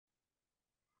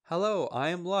Hello, I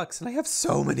am Lux, and I have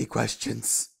so many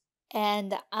questions.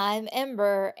 And I'm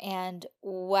Ember, and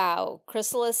wow,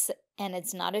 Chrysalis, and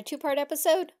it's not a two-part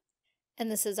episode?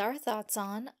 And this is our thoughts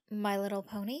on My Little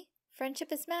Pony,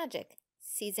 Friendship is Magic,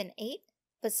 Season 8,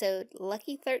 Episode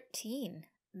Lucky 13,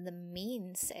 The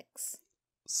Mean Six.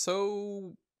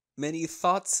 So many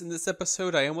thoughts in this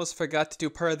episode, I almost forgot to do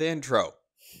part of the intro.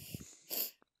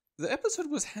 The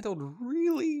episode was handled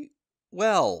really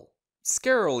well.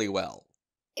 Scarily well.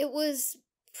 It was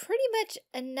pretty much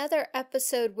another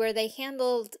episode where they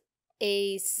handled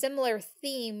a similar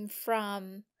theme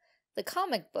from the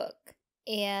comic book.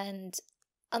 And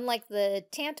unlike the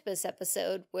Tantabus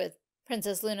episode with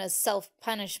Princess Luna's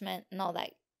self-punishment and all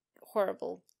that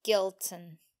horrible guilt,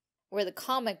 and where the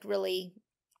comic really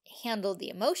handled the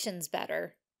emotions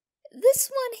better, this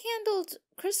one handled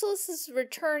Chrysalis's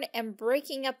return and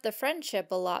breaking up the friendship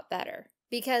a lot better,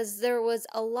 because there was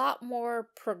a lot more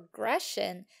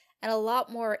progression and a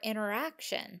lot more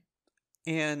interaction.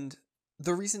 And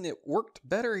the reason it worked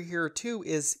better here too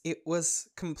is it was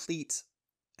complete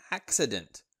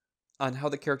accident on how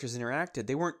the characters interacted.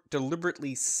 They weren't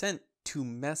deliberately sent to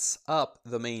mess up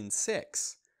the main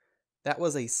six. That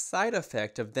was a side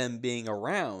effect of them being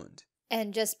around.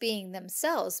 And just being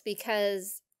themselves,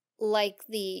 because like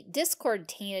the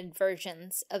Discord-tainted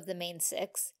versions of the main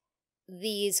six,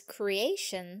 these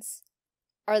creations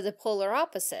are the polar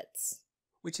opposites.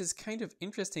 Which is kind of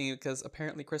interesting because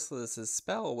apparently Chrysalis's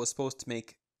spell was supposed to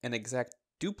make an exact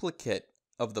duplicate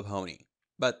of the pony.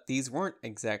 But these weren't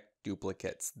exact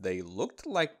duplicates. They looked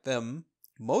like them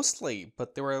mostly,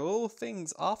 but there were little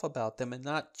things off about them, and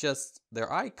not just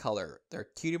their eye color. Their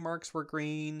cutie marks were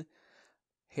green,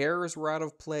 hairs were out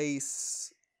of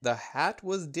place, the hat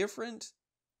was different.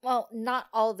 Well, not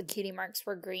all the cutie marks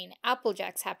were green.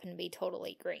 Applejack's happened to be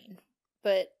totally green.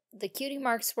 But the cutie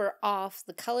marks were off,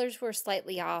 the colors were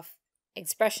slightly off,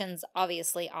 expressions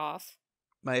obviously off.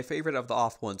 My favorite of the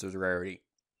off ones was Rarity.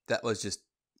 That was just,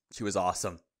 she was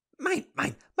awesome. Mine,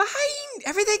 mine,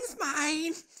 everything's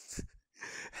mine.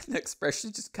 And the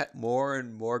expression just got more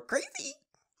and more crazy.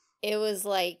 It was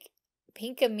like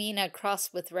Pinkamena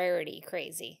crossed with Rarity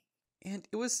crazy. And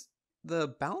it was the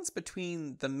balance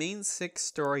between the main six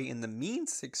story and the mean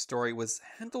six story was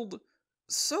handled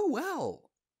so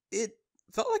well. It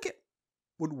felt like it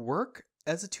would work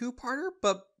as a two-parter,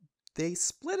 but they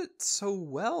split it so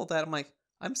well that I'm like,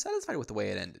 I'm satisfied with the way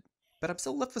it ended. But I'm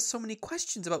still left with so many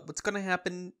questions about what's going to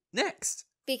happen next.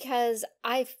 Because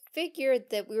I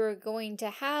figured that we were going to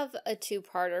have a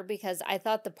two-parter, because I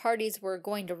thought the parties were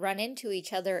going to run into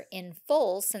each other in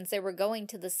full since they were going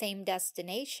to the same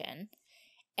destination.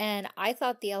 And I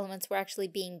thought the elements were actually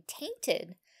being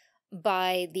tainted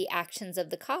by the actions of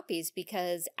the copies,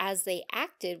 because as they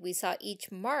acted, we saw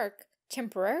each mark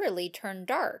temporarily turn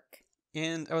dark.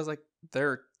 And I was like,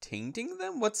 they're tainting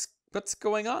them? What's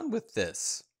going on with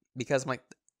this? Because my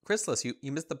Chrysalis,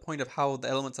 you missed the point of how the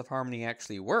elements of harmony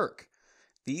actually work.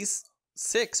 These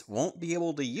six won't be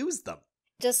able to use them.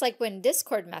 Just like when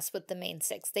Discord messed with the main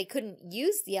six, they couldn't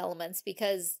use the elements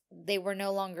because they were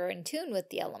no longer in tune with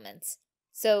the elements.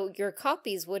 So your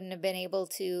copies wouldn't have been able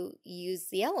to use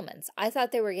the elements. I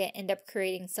thought they were going to end up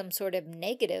creating some sort of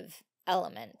negative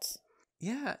element.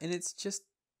 Yeah, and it's just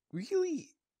really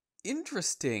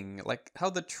interesting, like how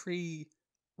the tree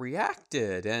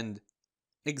reacted and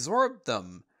absorbed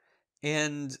them,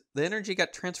 and the energy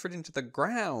got transferred into the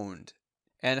ground,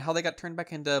 and how they got turned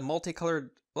back into multicolored.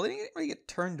 Well, they didn't really get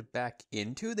turned back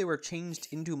into, they were changed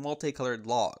into multicolored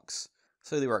logs.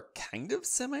 So they were kind of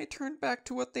semi-turned back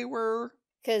to what they were.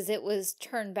 Because it was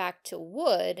turned back to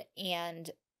wood, and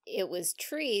it was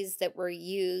trees that were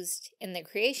used in the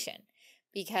creation,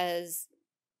 because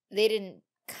they didn't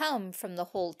come from the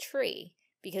whole tree,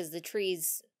 because the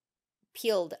trees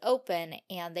peeled open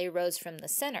and they rose from the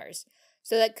centers.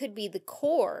 So that could be the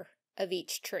core of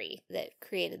each tree that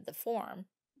created the form.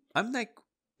 I'm like,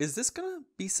 is this gonna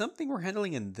be something we're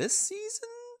handling in this season?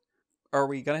 Are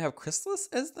we gonna have Chrysalis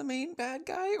as the main bad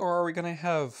guy? Or are we gonna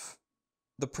have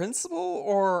the principal?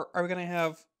 Or are we gonna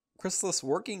have Chrysalis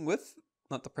working with,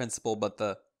 not the principal, but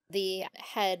the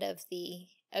head of the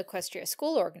Equestria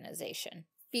School Organization?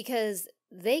 Because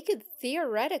they could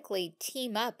theoretically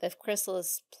team up if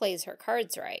Chrysalis plays her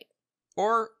cards right.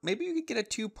 Or maybe you could get a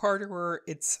two-parter where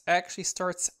it actually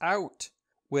starts out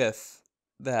with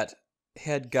that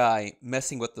head guy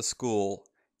messing with the school,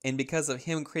 and because of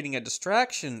him creating a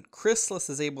distraction, Chrysalis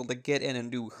is able to get in and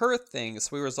do her thing,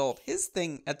 so we resolve his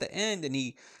thing at the end, and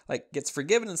he gets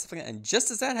forgiven and stuff like that. And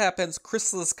just as that happens,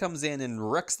 Chrysalis comes in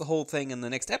and wrecks the whole thing, and the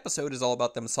next episode is all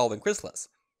about them solving Chrysalis.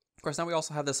 Of course, now we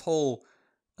also have this whole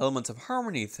Elements of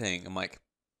Harmony thing. I'm like,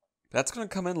 That's going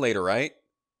to come in later, right?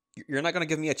 You're not going to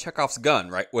give me a Chekhov's gun,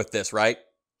 right, with this, right?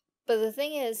 But the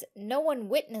thing is, no one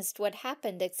witnessed what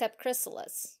happened except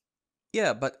Chrysalis.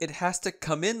 Yeah, but it has to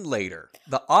come in later.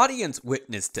 The audience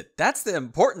witnessed it. That's the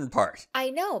important part. I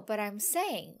know, but I'm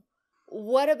saying,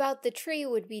 what about the tree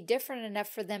would be different enough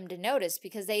for them to notice?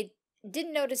 Because they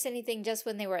didn't notice anything just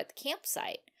when they were at the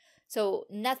campsite. So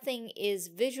nothing is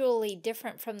visually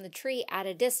different from the tree at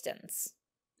a distance.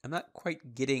 I'm not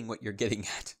quite getting what you're getting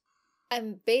at.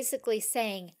 I'm basically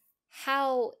saying,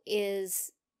 how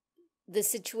is the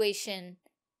situation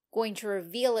going to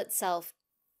reveal itself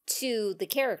to the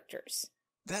characters?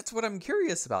 That's what I'm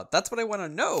curious about. That's what I want to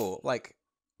know. Like,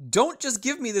 don't just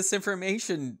give me this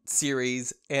information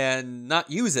series and not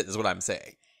use it, is what I'm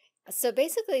saying. So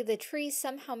basically, the tree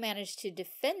somehow managed to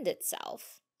defend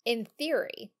itself, in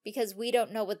theory, because we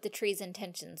don't know what the tree's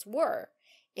intentions were.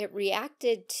 It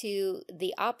reacted to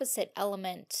the opposite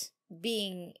element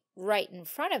being right in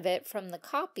front of it from the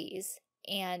copies,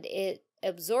 and it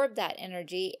absorbed that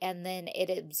energy, and then it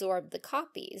absorbed the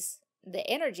copies, the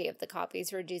energy of the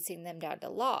copies, reducing them down to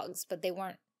logs, but they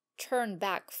weren't turned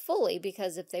back fully,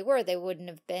 because if they were, they wouldn't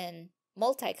have been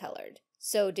multicolored.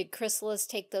 So did Chrysalis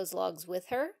take those logs with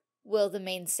her? Will the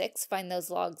main six find those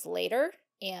logs later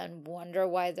and wonder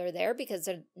why they're there, because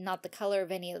they're not the color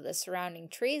of any of the surrounding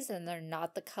trees and they're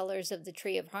not the colors of the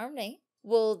Tree of Harmony?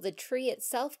 Will the tree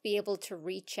itself be able to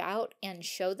reach out and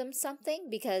show them something?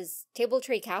 Because Table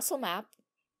Tree Castle Map.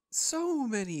 So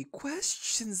many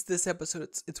questions this episode.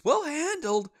 It's well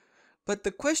handled, but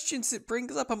the questions it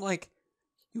brings up, I'm like,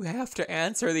 you have to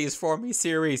answer these for me,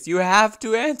 series. You have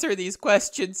to answer these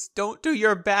questions. Don't do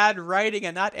your bad writing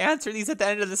and not answer these at the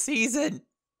end of the season.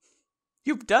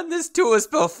 You've done this to us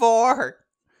before,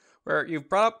 where you've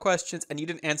brought up questions and you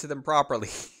didn't answer them properly.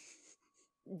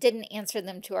 Didn't answer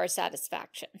them to our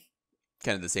satisfaction.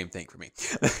 Kind of the same thing for me.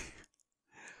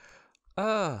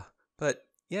 But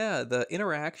yeah, the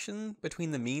interaction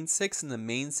between the mean six and the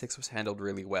main six was handled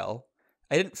really well.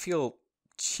 I didn't feel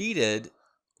cheated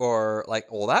or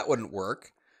like, well, that wouldn't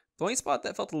work. The only spot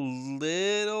that felt a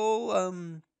little,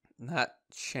 not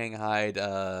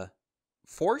shanghaied,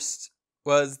 forced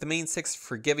was the main six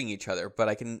forgiving each other, but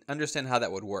I can understand how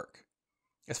that would work.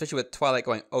 Especially with Twilight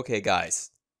going, okay, guys,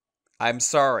 I'm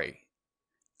sorry.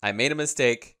 I made a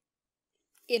mistake.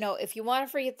 You know, if you want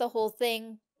to forget the whole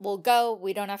thing, we'll go.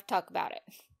 We don't have to talk about it.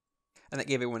 And that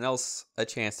gave everyone else a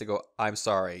chance to go, I'm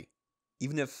sorry.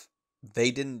 Even if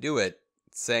they didn't do it,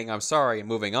 saying I'm sorry and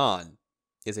moving on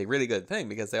is a really good thing,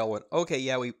 because they all went, okay,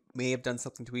 yeah, we may have done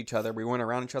something to each other. We weren't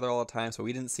around each other all the time, so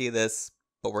we didn't see this,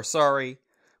 but we're sorry.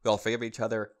 We all forgive each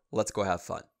other. Let's go have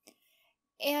fun.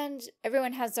 And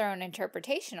everyone has their own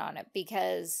interpretation on it,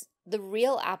 because the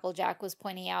real Applejack was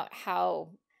pointing out how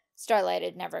Starlight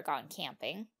had never gone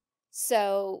camping.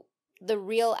 So the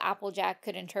real Applejack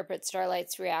could interpret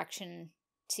Starlight's reaction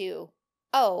to,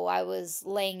 oh, I was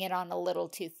laying it on a little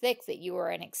too thick that you were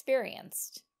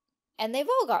inexperienced. And they've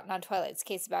all gotten on Twilight's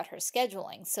case about her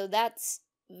scheduling, so that's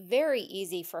very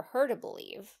easy for her to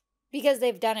believe, because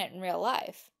they've done it in real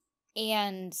life.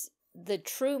 And the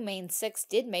true main six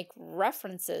did make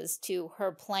references to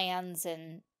her plans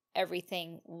and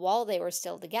everything while they were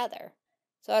still together.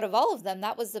 So out of all of them,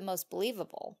 that was the most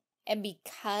believable. And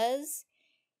because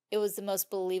it was the most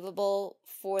believable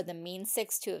for the mean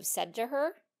six to have said to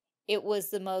her, it was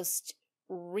the most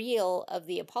real of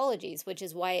the apologies, which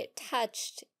is why it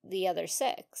touched the other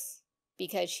six,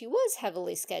 because she was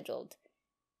heavily scheduled.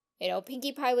 You know,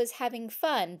 Pinkie Pie was having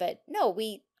fun, but no,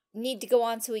 we need to go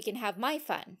on so we can have my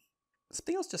fun.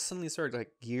 Something else just suddenly started,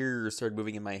 like, gears started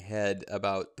moving in my head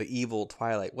about the evil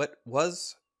Twilight. What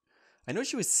was... I know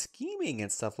she was scheming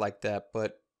and stuff like that,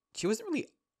 but she wasn't really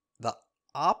the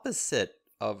opposite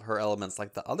of her elements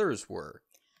like the others were.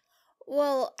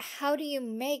 Well, how do you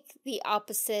make the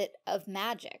opposite of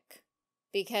magic?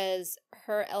 Because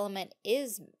her element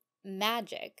is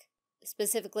magic,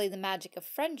 specifically the magic of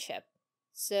friendship.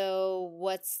 So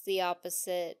what's the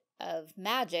opposite of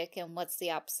magic and what's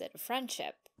the opposite of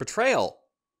friendship? Betrayal.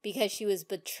 Because she was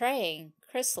betraying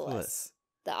Chrysalis.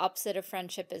 The opposite of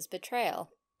friendship is betrayal.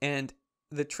 And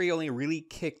the tree only really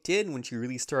kicked in when she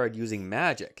really started using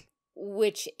magic.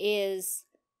 Which is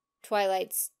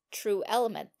Twilight's true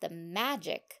element, the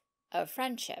magic of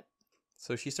friendship.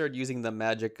 So she started using the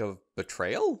magic of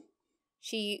betrayal?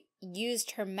 She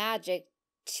used her magic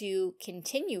to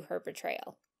continue her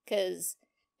betrayal. Because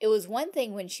it was one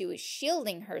thing when she was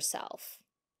shielding herself.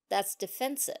 That's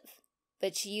defensive.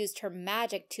 But she used her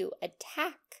magic to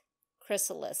attack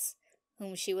Chrysalis,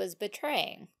 whom she was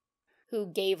betraying, who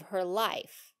gave her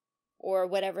life, or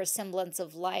whatever semblance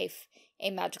of life a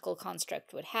magical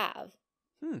construct would have.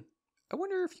 I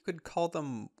wonder if you could call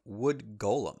them wood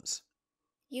golems.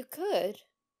 You could.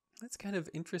 That's kind of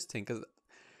interesting because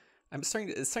it's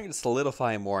starting to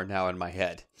solidify more now in my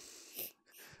head.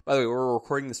 By the way, we're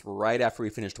recording this right after we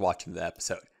finished watching the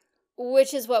episode.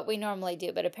 Which is what we normally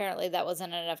do, but apparently that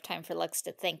wasn't enough time for Lex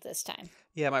to think this time.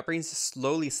 Yeah, my brain's just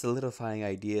slowly solidifying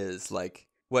ideas like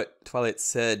what Twilight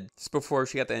said just before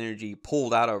she got the energy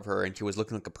pulled out of her and she was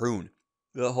looking like a prune.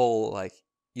 The whole, like,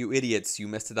 you idiots, you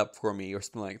messed it up for me, or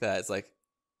something like that. It's like,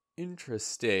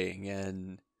 interesting,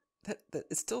 and that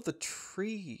it's still the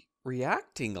tree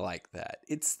reacting like that.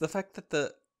 It's the fact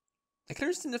that I can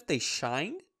understand if they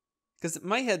shined, because in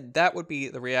my head, that would be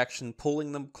the reaction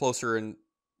pulling them closer and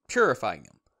purifying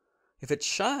them. If it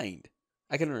shined,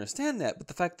 I can understand that, but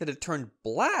the fact that it turned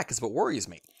black is what worries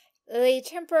me. They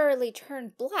temporarily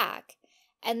turned black,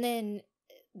 and then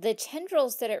the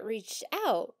tendrils that it reached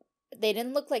out, they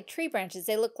didn't look like tree branches,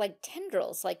 they looked like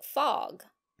tendrils, like fog.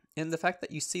 And the fact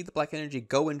that you see the black energy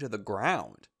go into the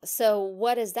ground. So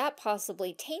what is that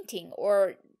possibly tainting?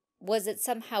 Or was it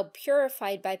somehow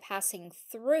purified by passing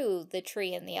through the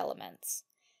tree and the elements?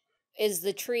 Is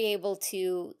the tree able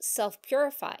to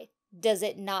self-purify? Does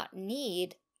it not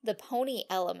need the pony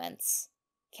elements?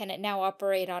 Can it now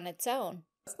operate on its own?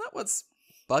 That's not what's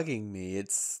bugging me.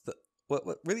 It's what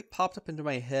really popped up into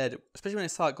my head, especially when I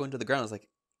saw it go into the ground. I was like,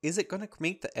 is it going to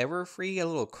make the Everfree a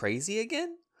little crazy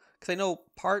again? Because I know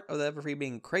part of the Everfree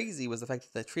being crazy was the fact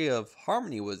that the Tree of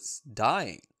Harmony was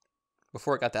dying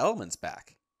before it got the elements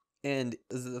back. And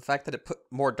is it the fact that it put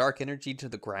more dark energy to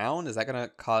the ground? Is that going to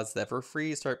cause the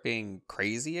Everfree to start being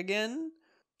crazy again?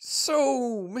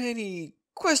 So many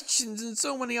questions and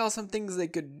so many awesome things they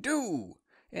could do.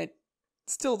 And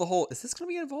still the whole, is this going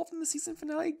to be involved in the season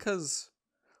finale? Because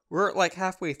we're like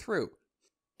halfway through.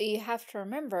 You have to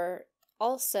remember,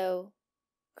 also,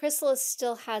 Chrysalis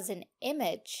still has an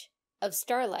image of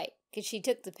Starlight, because she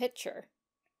took the picture.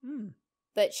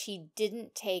 But she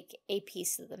didn't take a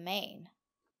piece of the mane.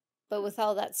 But with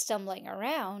all that stumbling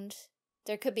around,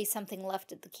 there could be something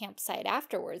left at the campsite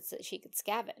afterwards that she could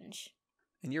scavenge.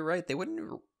 And you're right, they wouldn't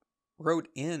have wrote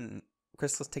in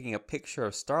Chrysalis taking a picture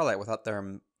of Starlight without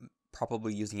them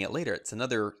probably using it later. It's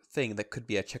another thing that could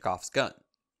be a Chekhov's gun.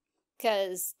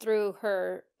 Because through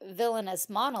her villainous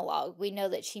monologue, we know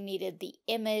that she needed the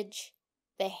image,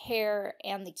 the hair,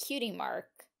 and the cutie mark.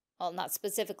 Well, not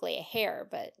specifically a hair,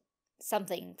 but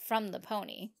something from the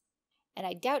pony. And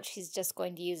I doubt she's just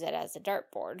going to use it as a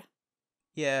dartboard.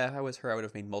 Yeah, if I was her, I would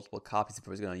have made multiple copies if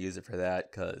I was going to use it for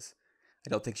that, because I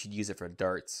don't think she'd use it for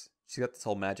darts. She's got this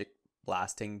whole magic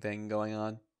blasting thing going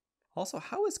on. Also,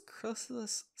 how is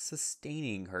Chrysalis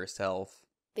sustaining herself?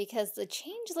 Because the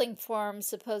changeling form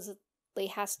supposedly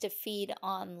has to feed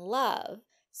on love.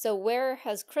 So where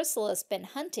has Chrysalis been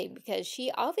hunting? Because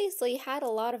she obviously had a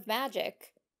lot of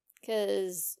magic.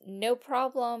 Because no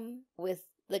problem with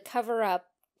the cover-up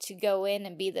to go in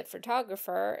and be the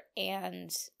photographer,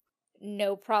 and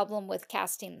no problem with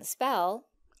casting the spell.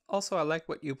 Also, I like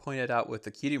what you pointed out with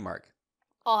the cutie mark.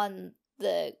 On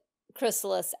the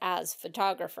Chrysalis as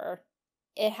photographer,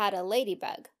 it had a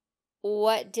ladybug.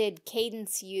 What did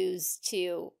Cadence use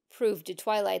to prove to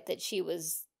Twilight that she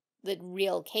was the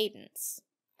real Cadence?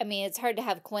 I mean, it's hard to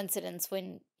have coincidence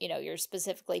when, you know, you're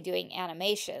specifically doing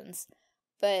animations,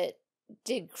 but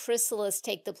did Chrysalis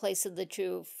take the place of the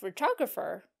true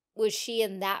photographer? Was she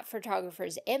in that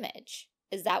photographer's image?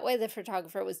 Is that why the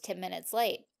photographer was 10 minutes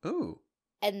late? Ooh.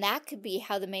 And that could be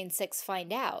how the main six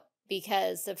find out,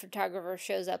 because the photographer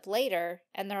shows up later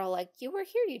and they're all like, you were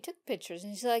here, you took pictures.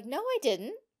 And she's like, no, I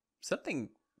didn't. Something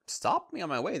stopped me on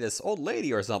my way, this old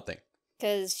lady or something.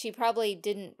 Because she probably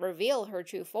didn't reveal her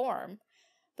true form,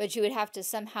 but you would have to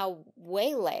somehow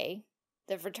waylay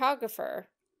the photographer.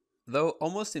 Though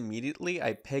almost immediately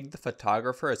I pegged the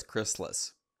photographer as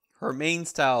Chrysalis. Her main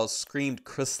style screamed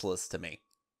Chrysalis to me.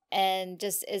 And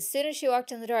just as soon as she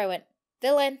walked in the door, I went,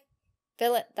 villain,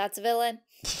 villain, that's a villain.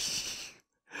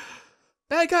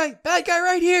 Bad guy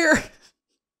right here.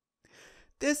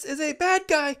 This is a bad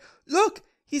guy. Look,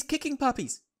 he's kicking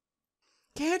puppies.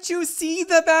 Can't you see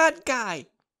the bad guy?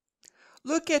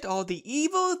 Look at all the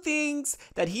evil things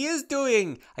that he is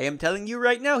doing. I am telling you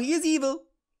right now, he is evil.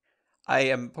 I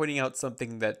am pointing out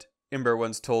something that Ember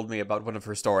once told me about one of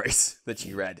her stories that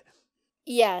she read.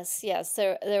 Yes.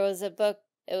 There was a book,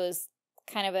 it was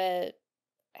kind of a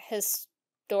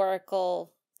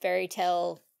historical fairy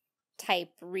tale type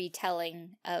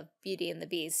retelling of Beauty and the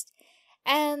Beast.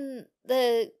 And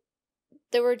there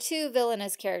were two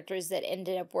villainous characters that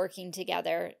ended up working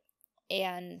together.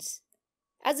 And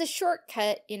as a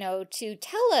shortcut, you know, to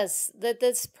tell us that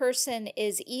this person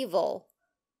is evil,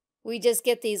 We just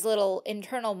get these little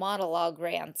internal monologue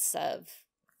rants of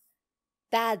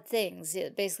bad things.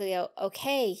 Basically,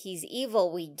 okay, he's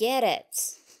evil, we get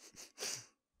it.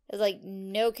 It's like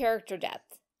no character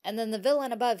depth. And then the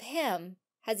villain above him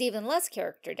has even less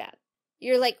character depth.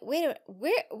 You're like, wait a minute,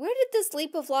 where did this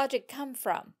leap of logic come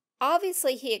from?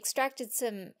 Obviously, he extracted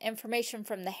some information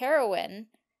from the heroine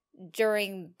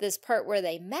during this part where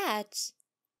they met,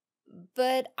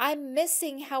 but I'm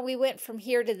missing how we went from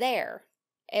here to there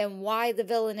and why the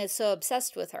villain is so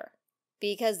obsessed with her.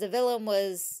 Because the villain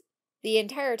was the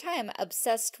entire time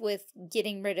obsessed with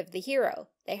getting rid of the hero.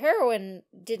 The heroine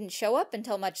didn't show up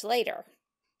until much later.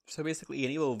 So basically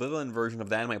an evil villain version of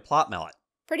the anime plot mallet.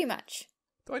 Pretty much.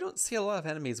 Though I don't see a lot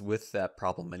of animes with that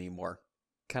problem anymore.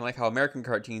 Kind of like how American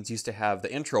cartoons used to have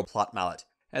the intro plot mallet.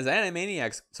 As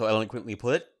Animaniacs so eloquently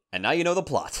put, and now you know the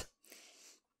plot.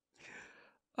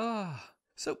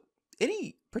 So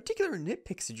any particular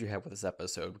nitpicks did you have with this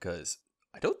episode? Because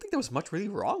I don't think there was much really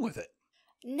wrong with it.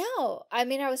 No, I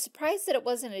mean, I was surprised that it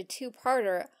wasn't a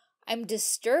two-parter. I'm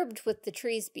disturbed with the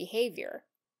tree's behavior.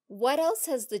 What else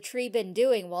has the tree been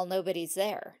doing while nobody's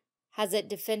there? Has it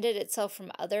defended itself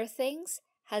from other things?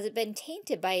 Has it been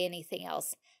tainted by anything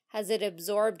else? Has it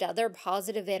absorbed other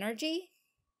positive energy?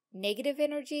 Negative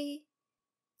energy?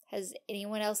 Has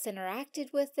anyone else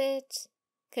interacted with it?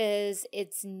 Because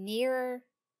it's near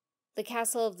the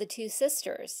castle of the two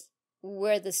sisters,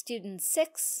 where the student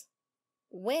 6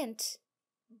 went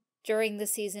during the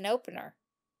season opener.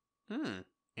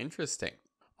 Interesting.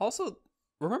 Also,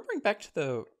 remembering back to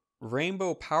the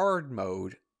rainbow-powered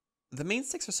mode, the main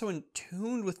 6 are so in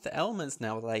tune with the elements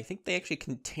now that I think they actually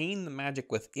contain the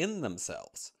magic within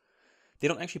themselves. They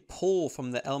don't actually pull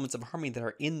from the elements of harmony that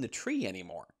are in the tree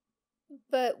anymore.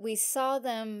 But we saw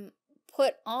them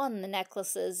put on the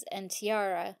necklaces and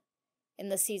tiara in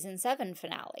the season 7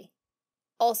 finale.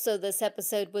 Also, this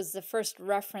episode was the first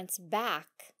reference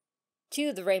back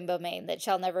to the Rainbow Mane that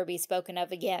shall never be spoken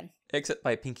of again. Except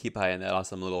by Pinkie Pie and that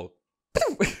awesome little...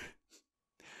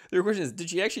 The question is, did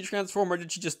she actually transform or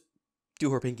did she just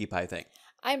do her Pinkie Pie thing?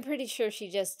 I'm pretty sure she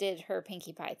just did her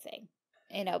Pinkie Pie thing.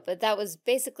 You know, but that was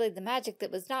basically the magic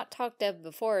that was not talked of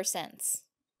before or since.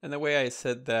 And the way I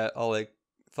said that, all I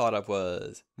thought of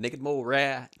was, naked mole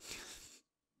rat.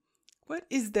 What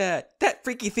is that? That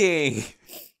freaky thing!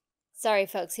 Sorry,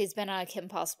 folks, he's been on a Kim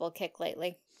Possible kick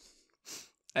lately.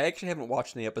 I actually haven't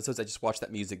watched any episodes, I just watched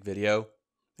that music video.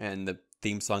 And the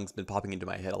theme song's been popping into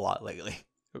my head a lot lately.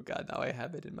 Oh god, now I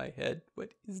have it in my head. What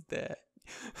is that?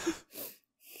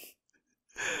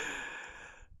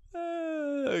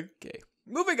 Okay,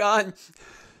 moving on.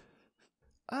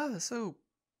 So,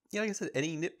 yeah, like I said,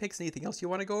 any nitpicks, anything else you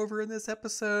want to go over in this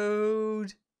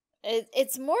episode?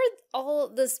 It's more all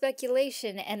the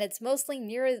speculation, and it's mostly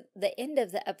near the end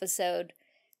of the episode,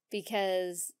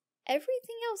 because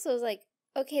everything else was like,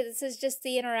 okay, this is just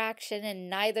the interaction, and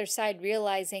neither side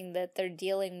realizing that they're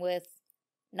dealing with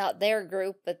not their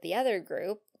group, but the other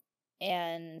group.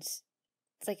 And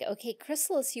it's like, okay,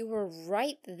 Chrysalis, you were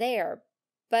right there,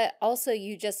 but also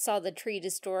you just saw the tree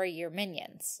destroy your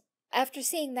minions. After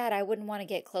seeing that, I wouldn't want to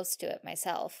get close to it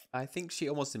myself. I think she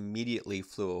almost immediately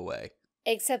flew away.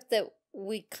 Except that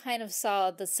we kind of saw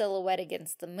the silhouette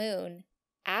against the moon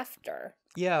after.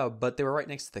 Yeah, but they were right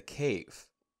next to the cave.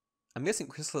 I'm guessing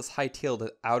Chrysalis hightailed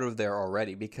it out of there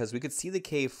already because we could see the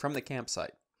cave from the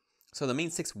campsite. So the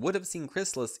main 6 would have seen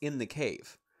Chrysalis in the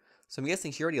cave. So I'm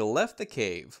guessing she already left the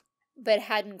cave. But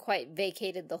hadn't quite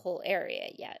vacated the whole area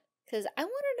yet. Because I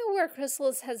want to know where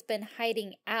Chrysalis has been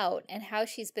hiding out and how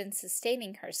she's been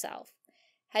sustaining herself.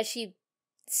 Has she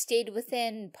stayed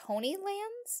within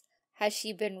Ponylands? Has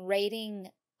she been raiding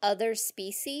other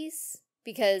species?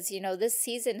 Because, you know, this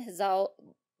season has all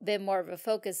been more of a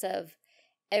focus of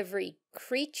every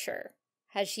creature.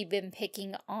 Has she been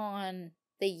picking on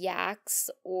the yaks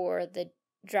or the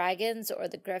dragons or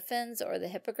the griffins or the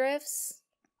hippogriffs?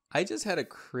 I just had a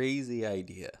crazy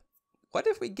idea. What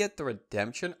if we get the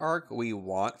redemption arc we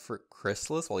want for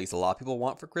Chrysalis, well, at least a lot of people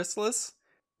want for Chrysalis,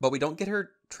 but we don't get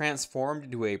her transformed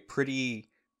into a pretty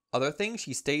other thing?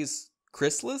 She stays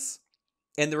Chrysalis,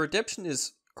 and the redemption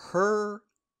is her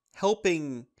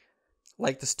helping,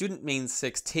 like, the student main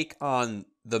 6 take on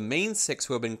the main 6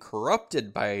 who have been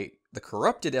corrupted by the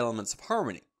corrupted elements of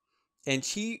harmony. And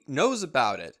she knows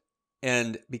about it,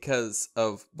 and because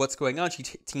of what's going on, she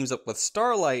teams up with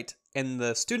Starlight and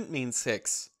the student main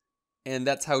 6, and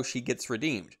that's how she gets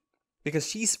redeemed. Because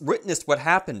she's witnessed what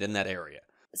happened in that area.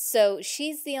 So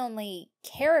she's the only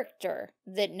character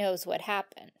that knows what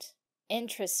happened.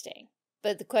 Interesting.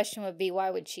 But the question would be, why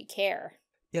would she care?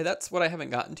 Yeah, that's what I haven't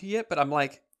gotten to yet, but I'm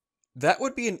like, that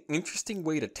would be an interesting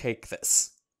way to take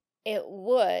this. It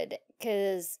would,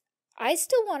 because I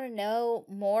still want to know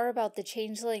more about the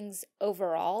changelings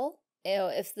overall. You know,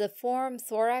 if the form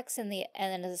Thorax and the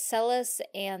Celis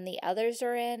and the others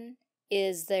are in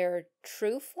is their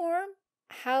true form,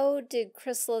 how did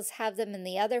Chrysalis have them in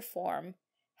the other form?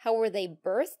 How were they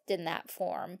birthed in that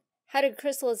form? How did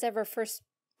Chrysalis ever first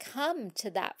come to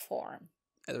that form?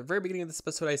 At the very beginning of this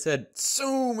episode, I said,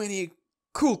 so many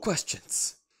cool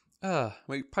questions.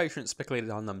 We probably shouldn't speculate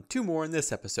on them too more in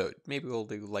this episode. Maybe we'll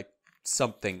do, like,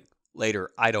 something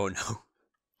later. I don't know.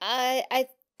 I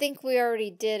think we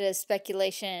already did a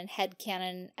speculation and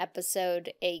headcanon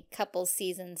episode a couple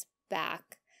seasons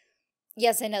back.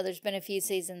 Yes, I know there's been a few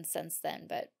seasons since then,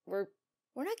 but we're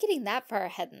not getting that far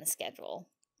ahead in the schedule.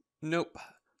 Nope.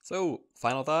 So,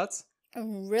 final thoughts? A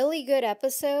really good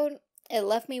episode. It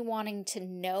left me wanting to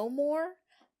know more,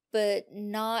 but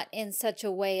not in such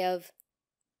a way of,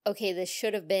 okay, this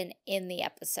should have been in the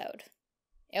episode.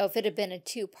 You know, if it had been a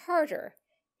two-parter,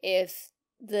 if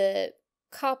the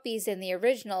copies and the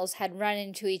originals had run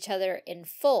into each other in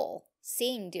full,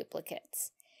 seeing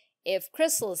duplicates, if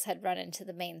Chrysalis had run into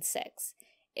the main six,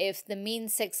 if the mean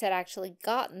six had actually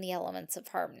gotten the elements of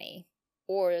harmony,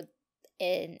 or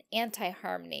an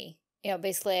anti-harmony, you know,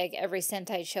 basically like every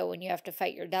Sentai show when you have to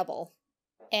fight your double.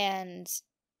 And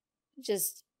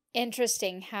just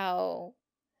interesting how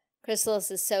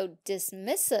Chrysalis is so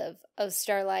dismissive of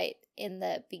Starlight in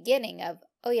the beginning of,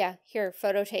 oh yeah, here,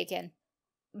 photo taken.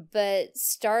 But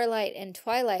Starlight and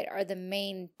Twilight are the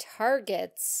main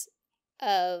targets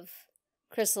of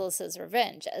Chrysalis's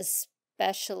revenge,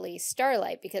 especially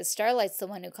Starlight, because Starlight's the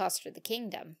one who cost her the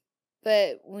kingdom.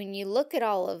 But when you look at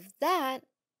all of that,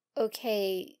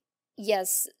 okay,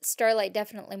 yes, Starlight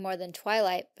definitely more than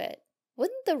Twilight, but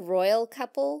wouldn't the royal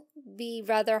couple be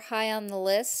rather high on the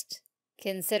list,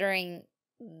 considering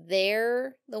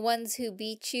they're the ones who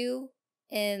beat you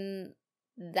in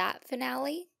that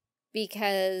finale?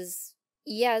 Because,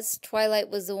 yes, Twilight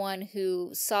was the one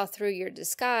who saw through your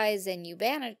disguise and you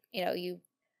banished, you know, you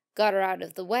got her out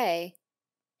of the way,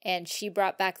 and she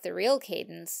brought back the real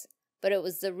Cadence, but it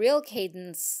was the real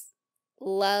Cadence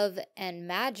love and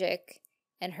magic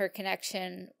and her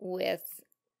connection with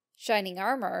Shining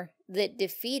Armor that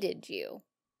defeated you.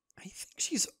 I think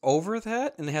she's over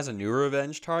that and has a new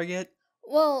revenge target.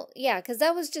 Well, yeah, because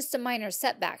that was just a minor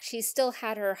setback. She still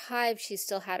had her hive, she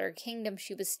still had her kingdom,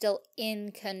 she was still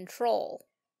in control.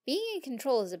 Being in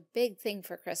control is a big thing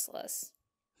for Chrysalis.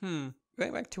 Going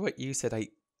back to what you said,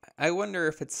 I wonder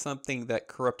if it's something that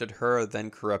corrupted her,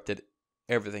 then corrupted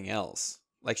everything else.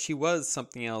 Like, she was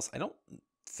something else. I don't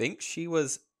think she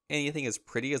was anything as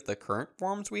pretty as the current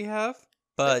forms we have,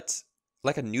 but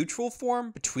like a neutral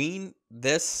form between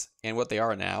this and what they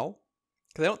are now.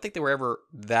 Because I don't think they were ever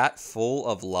that full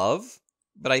of love,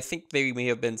 but I think they may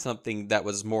have been something that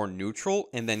was more neutral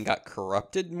and then got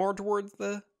corrupted more towards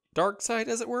the dark side,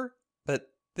 as it were.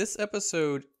 But this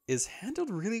episode is handled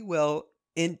really well,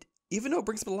 and even though it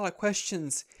brings up a lot of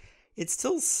questions, it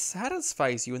still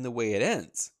satisfies you in the way it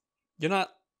ends. You're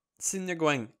not sitting there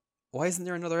going, why isn't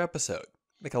there another episode?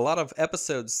 Like a lot of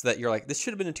episodes that you're like, this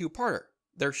should have been a two-parter.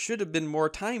 There should have been more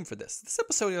time for this. This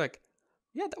episode, you're like,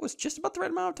 yeah, that was just about the right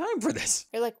amount of time for this.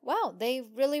 You're like, wow, they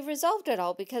really resolved it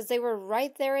all because they were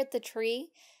right there at the tree.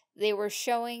 They were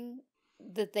showing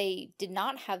that they did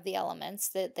not have the elements,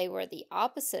 that they were the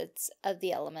opposites of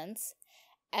the elements.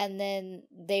 And then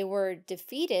they were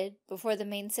defeated before the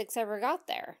main six ever got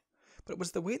there. But it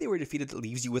was the way they were defeated that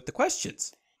leaves you with the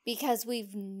questions. Because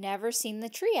we've never seen the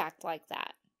tree act like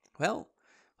that. Well,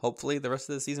 hopefully the rest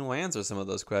of the season will answer some of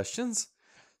those questions.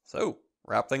 So,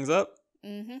 wrap things up.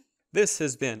 This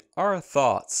has been our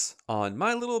thoughts on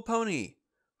My Little Pony,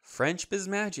 French Biz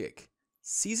Magic,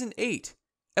 Season 8,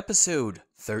 Episode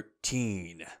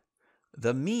 13,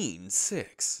 The Mean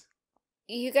Six.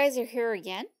 You guys are here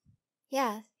again?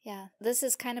 Yeah. This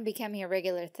is kind of becoming a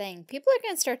regular thing. People are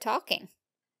going to start talking.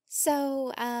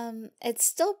 So, it's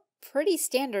still pretty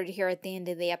standard here at the end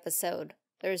of the episode.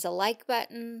 There's a like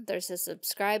button, there's a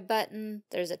subscribe button,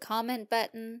 there's a comment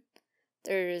button,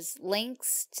 there's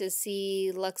links to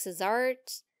see Lux's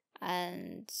art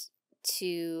and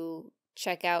to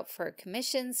check out for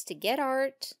commissions to get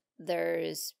art.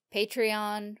 There's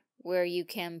Patreon where you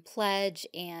can pledge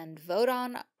and vote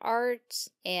on art,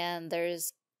 and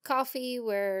there's coffee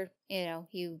where, you know,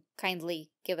 you kindly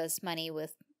give us money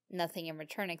with nothing in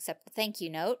return except the thank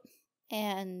you note.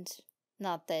 And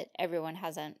not that everyone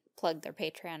hasn't plugged their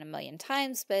Patreon a million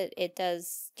times, but it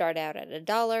does start out at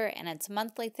 $1 and it's a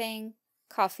monthly thing.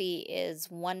 Coffee is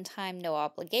one time, no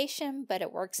obligation, but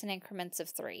it works in increments of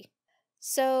 3.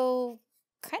 So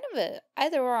kind of a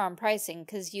either or on pricing,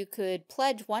 because you could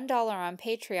pledge $1 on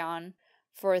Patreon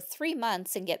for 3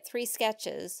 months and get 3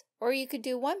 sketches, or you could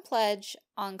do 1 pledge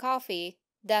on Coffee,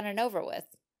 done and over with.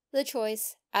 The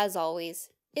choice, as always,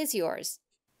 is yours.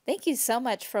 Thank you so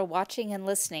much for watching and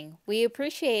listening. We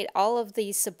appreciate all of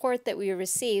the support that we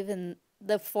receive in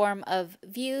the form of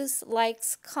views,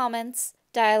 likes, comments,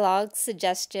 dialogue,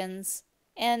 suggestions,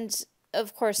 and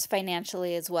of course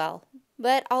financially as well.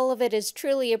 But all of it is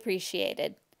truly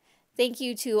appreciated. Thank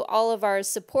you to all of our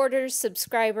supporters,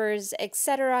 subscribers,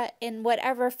 etc., in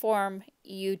whatever form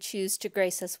you choose to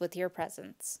grace us with your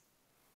presence.